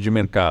 Estamos falando de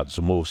mercados.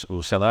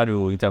 O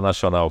cenário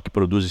internacional que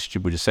produz esse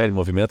tipo de série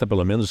movimenta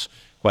pelo menos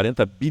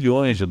 40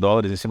 bilhões de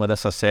dólares em cima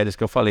dessas séries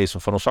que eu falei,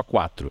 foram só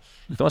 4.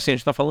 Então, assim, a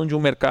gente está falando de um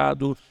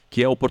mercado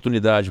que é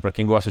oportunidade para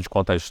quem gosta de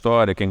contar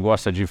história, quem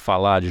gosta de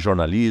falar de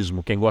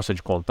jornalismo, quem gosta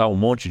de contar um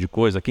monte de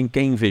coisa, quem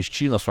quer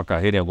investir na sua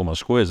carreira em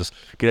algumas coisas.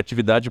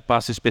 Criatividade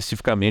passa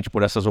especificamente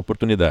por essas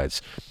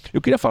oportunidades.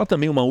 Eu queria falar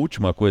também uma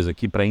última coisa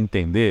aqui para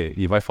entender,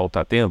 e vai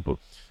faltar tempo.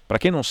 Para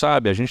quem não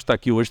sabe, a gente está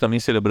aqui hoje também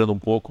celebrando um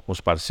pouco com os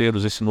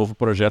parceiros esse novo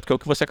projeto, que é o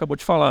que você acabou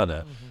de falar,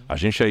 né? A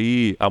gente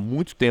aí há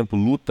muito tempo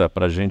luta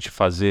para a gente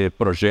fazer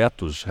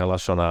projetos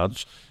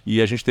relacionados, e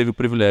a gente teve o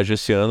privilégio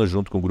esse ano,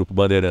 junto com o Grupo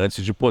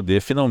Bandeirantes, de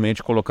poder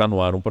finalmente colocar no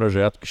ar um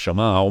projeto que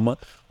chama Alma,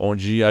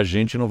 onde a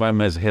gente não vai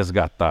mais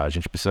resgatar, a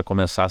gente precisa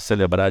começar a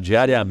celebrar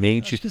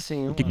diariamente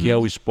o que é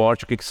o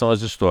esporte, o que são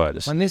as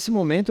histórias. Mas nesse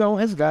momento é um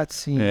resgate,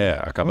 sim.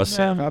 Acaba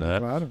sendo, né?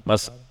 Claro.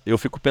 Mas eu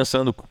fico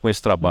pensando com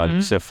esse trabalho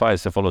que você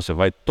faz, você falou, você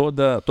vai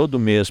todo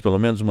mês, pelo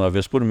menos uma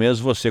vez por mês,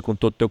 você com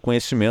todo o teu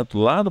conhecimento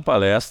lá no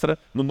palestra,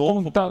 no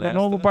novo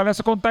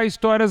palestra, contar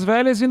histórias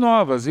velhas e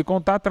novas, e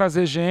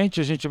trazer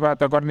gente. A gente vai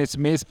até agora nesse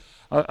mês,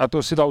 a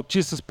torcida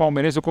Autistas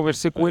Palmeirense, eu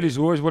conversei com eles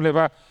hoje, vou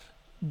levar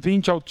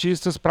 20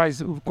 autistas para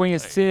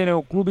conhecerem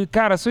o clube.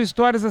 Cara, são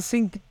histórias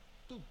assim,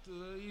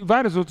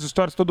 várias outras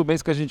histórias todo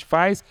mês que a gente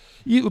faz.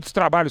 E os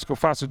trabalhos que eu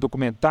faço de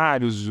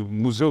documentários, o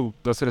Museu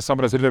da Seleção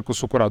Brasileira que eu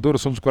sou curador, eu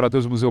sou um dos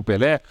curadores do Museu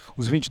Pelé,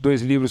 os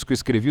 22 livros que eu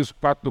escrevi, os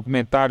 4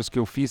 documentários que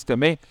eu fiz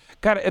também.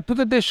 Cara, é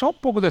tudo deixar um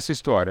pouco dessa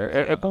história,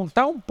 é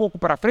contar um pouco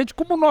para frente,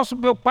 como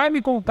meu pai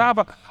me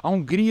contava a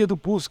Hungria do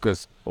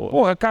Puskás.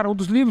 Porra, cara, um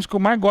dos livros que eu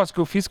mais gosto que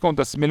eu fiz, com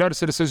das melhores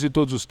seleções de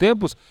todos os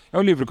tempos, é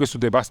um livro que eu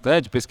estudei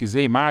bastante,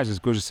 pesquisei imagens,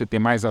 que hoje você tem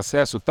mais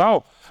acesso e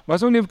tal,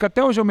 mas é um livro que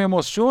até hoje eu me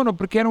emociono,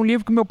 porque era um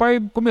livro que meu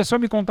pai começou a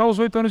me contar aos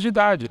 8 anos de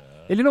idade.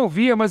 Ele não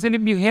via, mas ele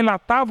me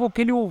relatava o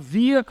que ele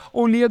ouvia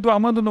ou lia do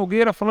Armando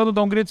Nogueira falando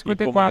da Hungria de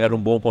 54. Era um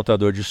bom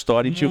contador de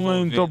história e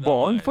muito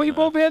bom. E foi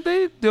envolvendo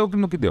e deu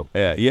no que deu.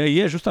 E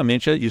aí é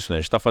justamente isso, né?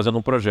 A gente está fazendo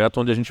um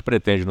projeto onde a gente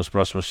pretende, nos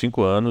próximos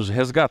 5 anos,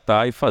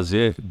 resgatar e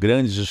fazer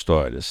grandes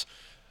histórias.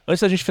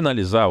 Antes da gente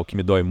finalizar, o que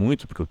me dói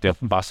muito, porque o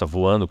tempo passa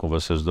voando com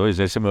vocês dois,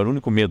 esse é o meu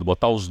único medo,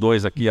 botar os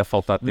dois aqui ia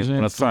faltar tempo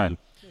para tudo.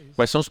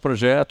 Quais são os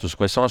projetos,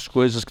 quais são as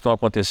coisas que estão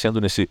acontecendo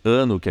nesse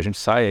ano, que a gente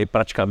sai aí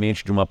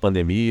praticamente de uma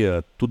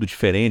pandemia, tudo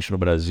diferente no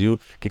Brasil.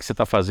 O que você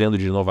está fazendo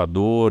de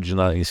inovador,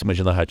 em cima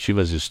de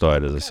narrativas e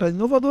histórias? Assim?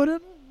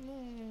 Inovador,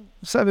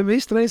 sabe, é meio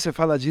estranho você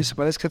falar disso.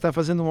 Parece que você está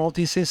fazendo um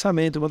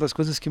autoincensamento, uma das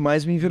coisas que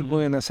mais me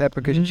envergonha nessa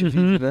época que a gente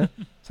vive, né?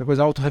 Essa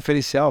coisa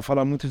autorreferencial,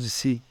 falar muito de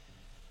si.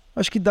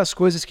 Acho que das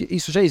coisas que...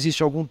 Isso já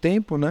existe há algum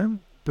tempo, né?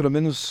 Pelo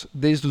menos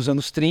desde os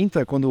anos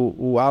 30, quando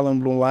o Alan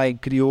Blumlein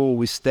criou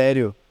o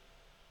estéreo,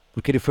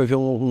 porque ele foi ver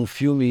um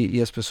filme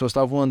e as pessoas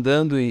estavam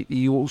andando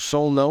e o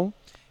som não.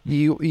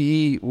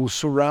 E o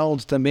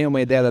surround também é uma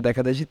ideia da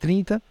década de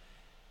 30.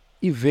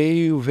 E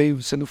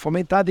veio sendo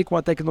fomentado, e com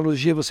a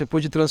tecnologia você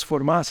pôde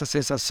transformar essa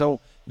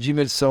sensação de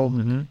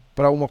imersão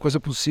para uma coisa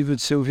possível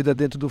de ser ouvida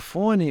dentro do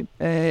fone.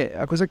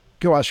 A coisa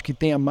que eu acho que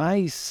tenha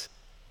mais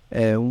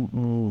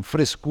um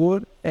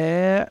frescor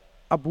é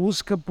a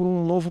busca por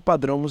um novo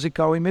padrão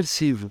musical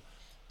imersivo.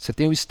 Você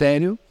tem o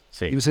estéreo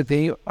e você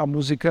tem a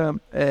música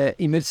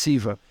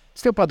imersiva.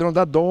 Você tem o padrão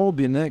da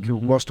Dolby, né, que eu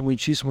gosto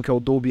muitíssimo, que é o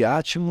Dolby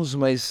Atmos,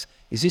 mas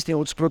existem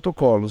outros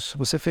protocolos.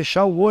 Você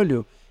fechar o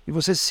olho e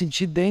você se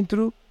sentir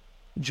dentro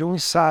de um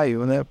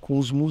ensaio, né, com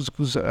os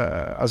músicos,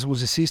 as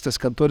musicistas,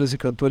 cantoras e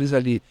cantores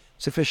ali.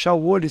 Você fechar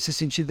o olho e se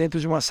sentir dentro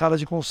de uma sala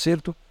de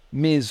concerto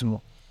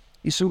mesmo.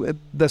 Isso é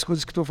das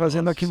coisas que estou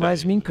fazendo aqui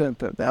mais me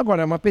encanta.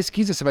 Agora, é uma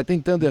pesquisa, você vai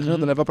tentando,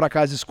 errando, leva para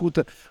casa,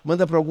 escuta,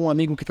 manda para algum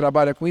amigo que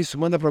trabalha com isso,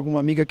 manda para alguma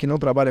amiga que não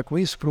trabalha com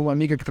isso, para uma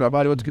amiga que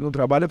trabalha, outro que não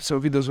trabalha, para você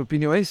ouvir as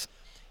opiniões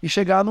e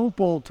chegar num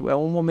ponto. É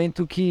um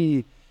momento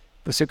que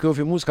você que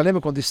ouve música,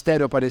 lembra quando o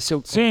estéreo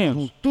apareceu?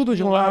 Sim, tudo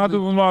de um lado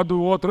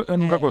do outro, eu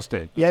nunca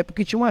gostei. E aí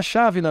porque tinha uma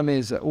chave na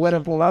mesa, ou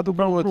era para um lado ou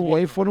para o outro, e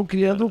aí foram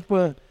criando o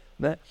pan.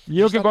 Né? E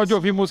eu que gosto de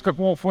ouvir música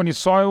com um fone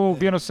só, eu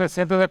ouvia nos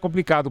 60 é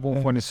complicado com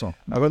um fone só.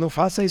 Agora não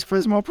faça isso,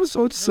 faz mal para o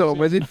audição,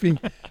 mas enfim.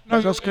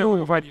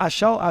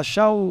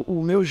 Achar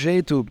o meu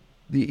jeito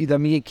e da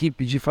minha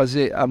equipe de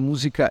fazer a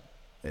música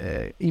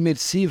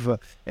imersiva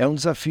é um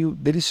desafio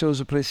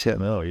delicioso para esse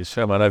ano. Não, isso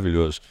é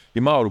maravilhoso.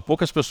 E Mauro,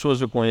 poucas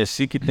pessoas eu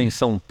conheci que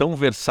são tão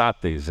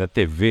versáteis, é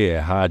TV, é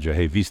rádio, é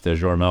revista, é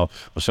jornal.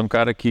 Você é um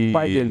cara que... O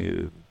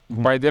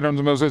pai dele é um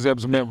dos meus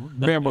exemplos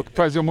mesmo que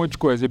fazia um monte de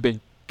coisa, e bem...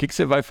 O que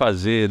você vai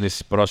fazer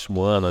nesse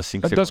próximo ano? Assim,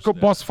 que das que eu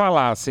posso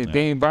falar, assim,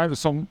 tem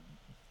vários, eu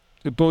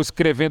estou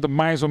escrevendo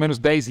mais ou menos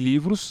 10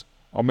 livros,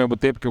 ao mesmo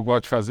tempo que eu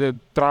gosto de fazer,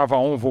 trava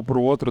um, vou para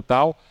o outro e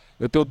tal.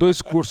 Eu tenho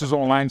 2 cursos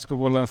online que eu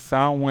vou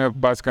lançar, um é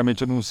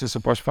basicamente, eu não sei se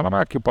eu posso falar,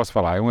 mas aqui eu posso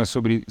falar, um é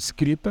sobre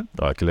escrita.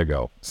 Que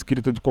legal.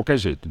 Escrita de qualquer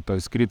jeito, então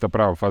escrita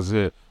para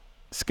fazer...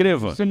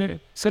 Escreva.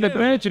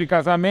 Celebrante de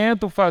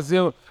casamento,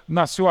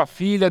 nasceu a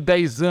filha,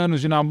 10 anos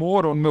de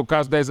namoro, ou no meu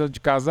caso 10 anos de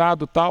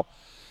casado e tal.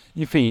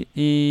 Enfim,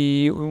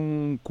 e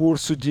um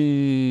curso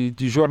de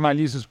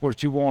jornalismo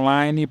esportivo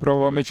online,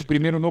 provavelmente o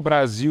primeiro no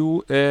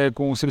Brasil,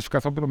 com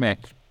certificação pelo MEC.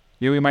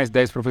 Eu e mais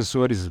 10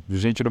 professores,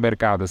 gente no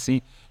mercado,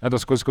 assim, é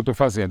das coisas que eu estou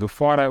fazendo.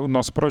 Fora o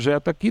nosso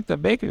projeto aqui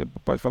também, que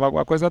pode falar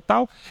alguma coisa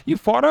tal, e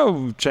fora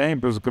o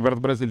Champions, o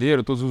Campeonato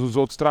Brasileiro, todos os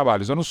outros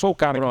trabalhos. Eu não sou o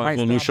cara que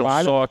mais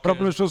trabalha. O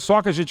próprio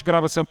Soccer, a gente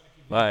grava sempre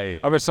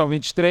a versão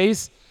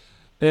 23.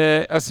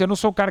 Assim, eu não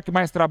sou o cara que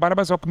mais trabalha,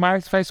 mas é o que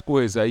mais faz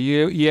coisa.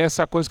 E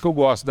essa coisa que eu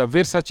gosto, da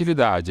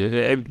versatilidade,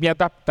 é me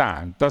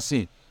adaptar. Então,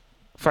 assim,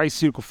 faz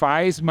circo,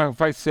 faz, mas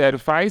faz sério,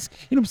 faz.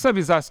 E não precisa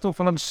avisar se estou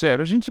falando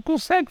sério, a gente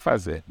consegue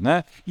fazer,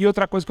 né? E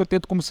outra coisa que eu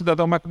tento como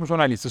cidadão, mas como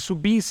jornalista,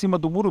 subir em cima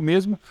do muro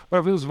mesmo, para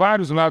ver os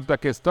vários lados da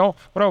questão,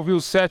 para ouvir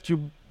os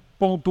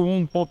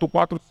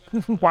 7.1.4,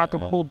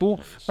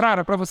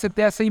 4.1, para você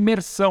ter essa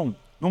imersão.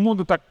 No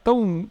mundo está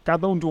tão,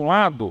 cada um de um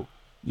lado...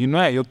 E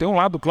não é, eu tenho um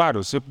lado,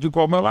 claro, se eu digo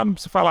ao meu lado, não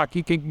precisa falar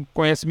aqui, quem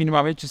conhece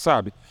minimamente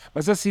sabe.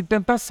 Mas assim,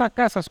 tentar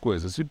sacar essas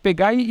coisas,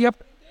 pegar e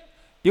aprender.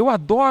 Eu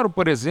adoro,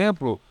 por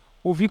exemplo,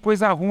 ouvir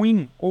coisa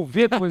ruim, ou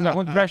ver coisa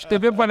ruim de Flash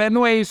TV,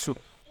 não é isso.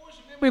 Hoje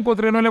mesmo eu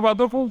encontrei no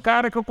elevador com um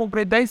cara que eu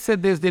comprei 10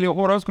 CDs dele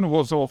horrorosos, que não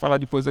vou falar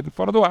depois aqui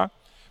fora do ar.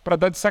 para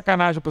dar de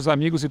sacanagem para os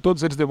amigos e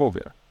todos eles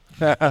devolveram.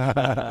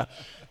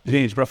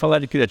 Gente, para falar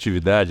de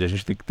criatividade, a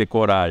gente tem que ter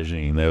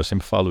coragem, né? Eu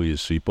sempre falo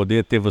isso. E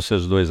poder ter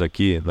vocês dois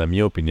aqui, na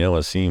minha opinião,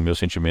 assim, o meu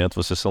sentimento,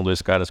 vocês são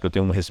dois caras que eu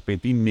tenho um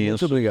respeito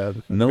imenso. Muito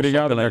obrigado. Não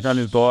Obrigado só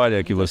pela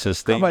história que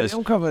vocês têm, mas É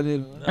um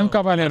cavaleiro. É um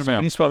cavaleiro mesmo.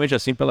 principalmente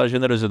assim pela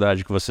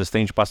generosidade que vocês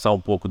têm de passar um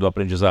pouco do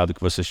aprendizado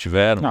que vocês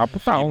tiveram.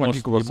 Puta honra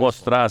aqui com E vocês.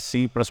 mostrar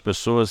assim para as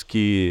pessoas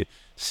que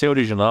ser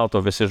original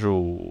talvez seja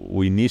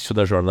o início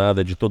da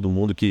jornada de todo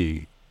mundo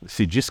que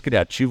se diz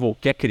criativo ou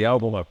quer criar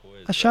alguma coisa.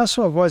 Achar a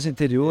sua voz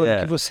interior,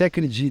 que você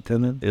acredita,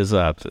 né?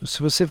 Exato.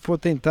 Se você for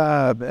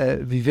tentar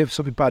viver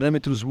sob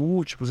parâmetros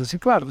múltiplos, assim,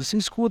 claro, você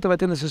escuta, vai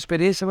tendo a sua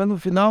experiência, mas no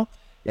final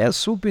é a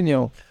sua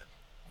opinião.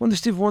 Quando o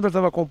Steve Wonder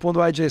estava compondo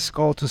I Just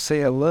Call to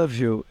Say I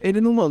Love You, ele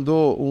não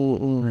mandou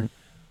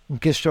um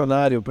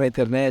questionário para a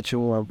internet,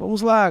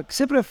 vamos lá, o que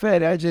você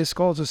prefere? I Just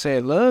Call to Say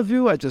I Love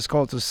You, I Just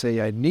Call to Say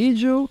I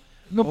Need You?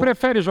 Não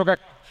prefere jogar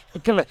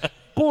aquela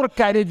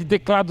porcaria de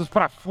teclados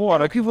para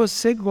fora? O que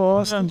você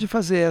gosta de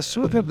fazer, é a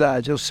sua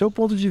verdade, é o seu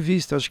ponto de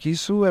vista. Eu acho que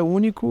isso é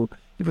único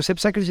e você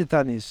precisa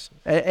acreditar nisso.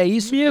 É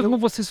isso. Mesmo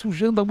você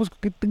sujando a música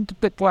porque tem tanto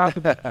teclado.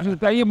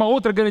 Aí é uma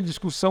outra grande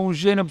discussão, um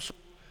gênio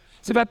absurdo.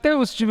 Você vê até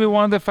o Steve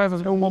Wonder faz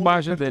as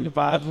bobagens dele.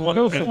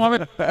 Eu sou um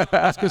homem...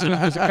 As questões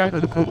musicais.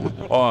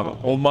 Ó,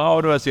 o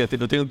Mauro, assim,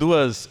 eu tenho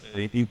duas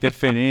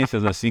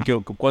interferências, assim, que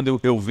quando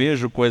eu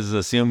vejo coisas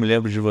assim, eu me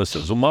lembro de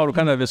vocês. O Mauro,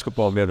 cada vez que o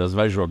Palmeiras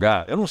vai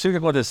jogar, eu não sei o que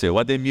aconteceu. O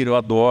Ademir, eu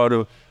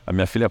adoro. A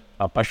minha filha é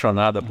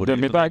apaixonada por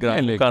ele,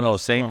 no Canal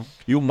 100.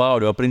 E o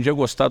Mauro, eu aprendi a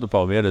gostar do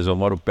Palmeiras, eu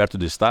moro perto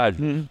do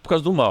estádio, por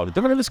causa do Mauro.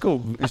 Então, cada vez que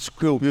eu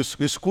escuto,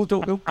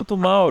 eu escuto o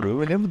Mauro. Eu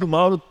me lembro do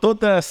Mauro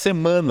toda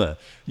semana.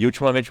 E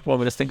ultimamente o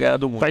Palmeiras tem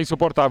ganhado muito. Tá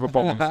insuportável o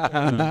Palmeiras.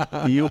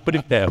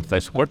 Tá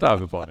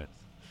insuportável o Palmeiras.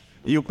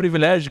 E o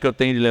privilégio que eu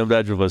tenho de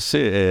lembrar de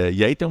você,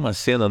 e aí tem uma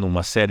cena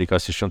numa série que eu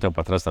assisti um tempo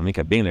atrás também, que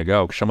é bem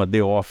legal, que chama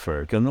The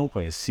Offer, que eu não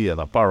conhecia,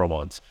 na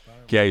Paramount,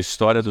 que é a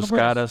história dos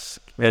caras,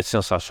 é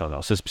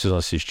sensacional, vocês precisam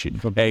assistir.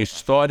 É a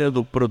história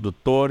do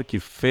produtor que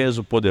fez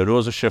o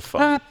Poderoso Chefão.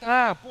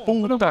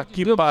 Puta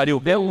que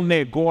pariu, é um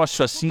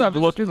negócio assim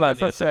do outro lado.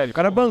 Sério. O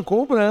cara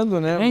bancou o Brando,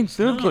 né?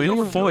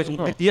 Ele foi.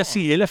 E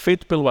assim, ele é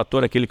feito pelo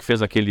ator, aquele que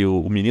fez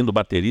o menino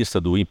baterista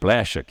do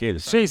Whiplash, aquele.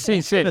 Sim.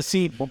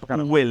 Assim,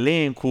 o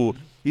elenco...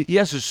 E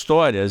as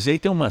histórias, e aí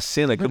tem uma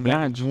cena que eu me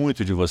lembro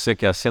muito de você,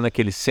 que é a cena que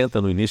ele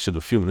senta no início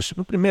do filme,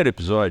 no primeiro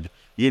episódio,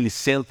 e ele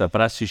senta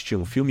para assistir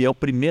um filme, e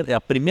é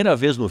a primeira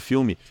vez no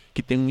filme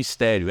que tem um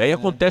mistério. Aí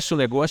acontece um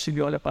negócio,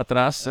 ele olha para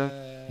trás,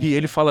 e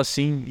ele fala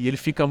assim, e ele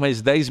fica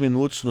mais 10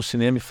 minutos no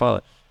cinema e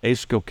fala, é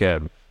isso que eu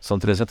quero. São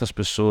 300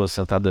 pessoas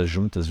sentadas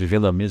juntas,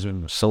 vivendo a mesma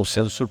emoção,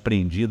 sendo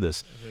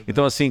surpreendidas.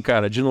 Então, assim,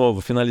 cara, de novo,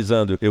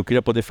 finalizando, eu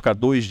queria poder ficar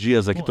 2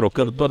 dias aqui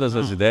trocando todas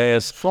as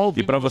ideias.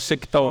 E para você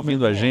que está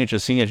ouvindo a gente,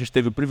 assim, a gente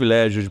teve o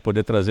privilégio de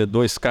poder trazer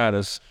 2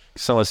 caras que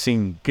são,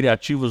 assim,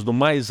 criativos do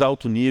mais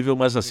alto nível,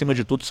 mas, acima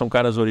de tudo, são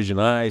caras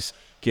originais,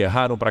 que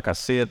erraram pra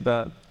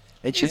caceta.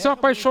 Eles são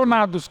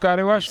apaixonados,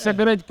 cara. Eu acho que a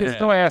grande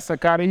questão é essa,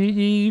 cara.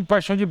 E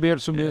paixão de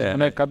berço mesmo,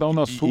 né? Cada um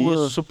na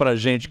sua. Isso pra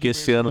gente que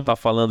esse ano tá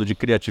falando de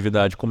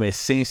criatividade como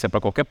essência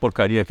para qualquer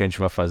porcaria que a gente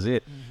vai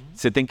fazer,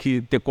 você tem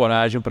que ter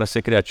coragem para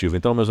ser criativo.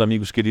 Então, meus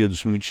amigos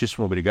queridos,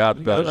 muitíssimo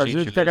obrigado. A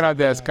gente que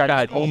agradece,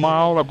 cara. Uma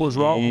aula com o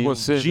João, com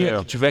você. Se dia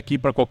que tiver que ir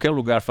para qualquer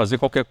lugar, fazer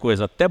qualquer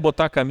coisa, até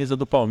botar a camisa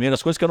do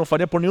Palmeiras, coisas que eu não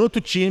faria por nenhum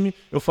outro time,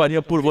 eu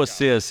faria por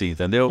você, assim,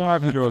 entendeu?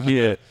 Maravilhoso.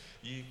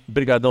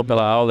 Obrigadão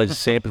pela aula de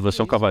sempre,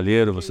 você é um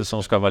cavaleiro, vocês são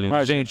os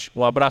cavaleiros. Gente,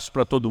 um abraço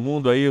para todo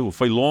mundo aí,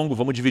 foi longo,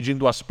 vamos dividir em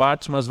 2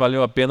 partes, mas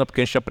valeu a pena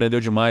porque a gente aprendeu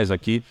demais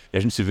aqui e a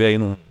gente se vê aí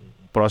no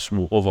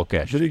próximo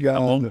Ovocast. Obrigado. Tá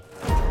bom?